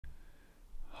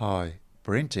Hi,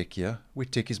 BrenTech here, where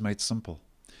tech is made simple.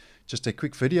 Just a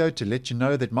quick video to let you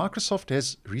know that Microsoft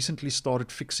has recently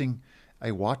started fixing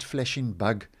a white flashing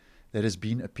bug that has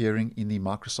been appearing in the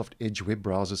Microsoft Edge web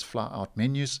browser's flyout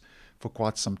menus for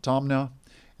quite some time now.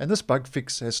 And this bug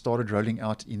fix has started rolling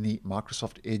out in the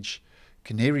Microsoft Edge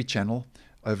Canary channel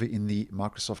over in the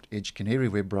Microsoft Edge Canary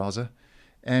web browser.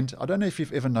 And I don't know if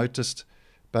you've ever noticed,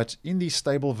 but in the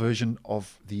stable version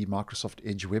of the Microsoft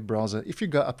Edge web browser, if you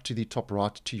go up to the top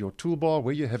right to your toolbar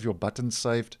where you have your buttons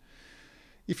saved,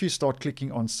 if you start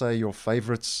clicking on, say, your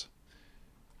favorites,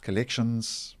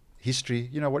 collections, history,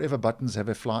 whatever buttons have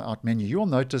a flyout menu, you'll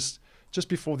notice just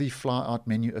before the flyout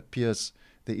menu appears,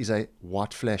 there is a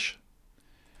white flash.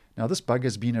 Now, this bug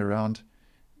has been around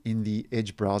in the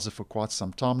Edge browser for quite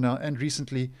some time now, and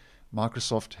recently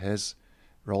Microsoft has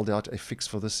rolled out a fix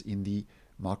for this in the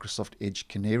Microsoft Edge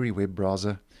Canary web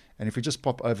browser. And if we just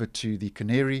pop over to the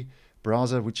Canary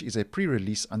browser, which is a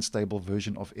pre-release unstable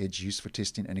version of Edge used for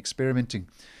testing and experimenting,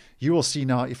 you will see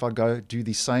now if I go do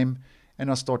the same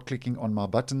and I start clicking on my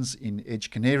buttons in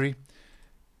Edge Canary,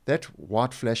 that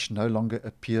white flash no longer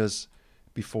appears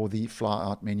before the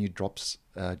flyout menu drops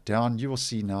down. You will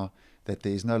see now that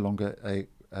there is no longer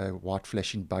a white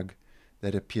flashing bug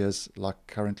that appears like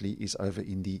currently is over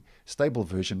in the stable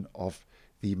version of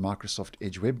the Microsoft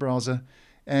Edge web browser.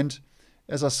 And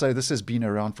as I say, this has been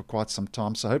around for quite some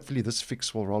time, so hopefully this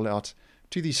fix will roll out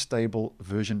to the stable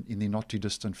version in the not too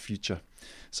distant future.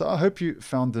 So I hope you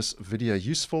found this video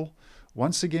useful.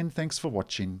 Once again, thanks for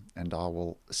watching, and I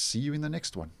will see you in the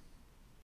next one.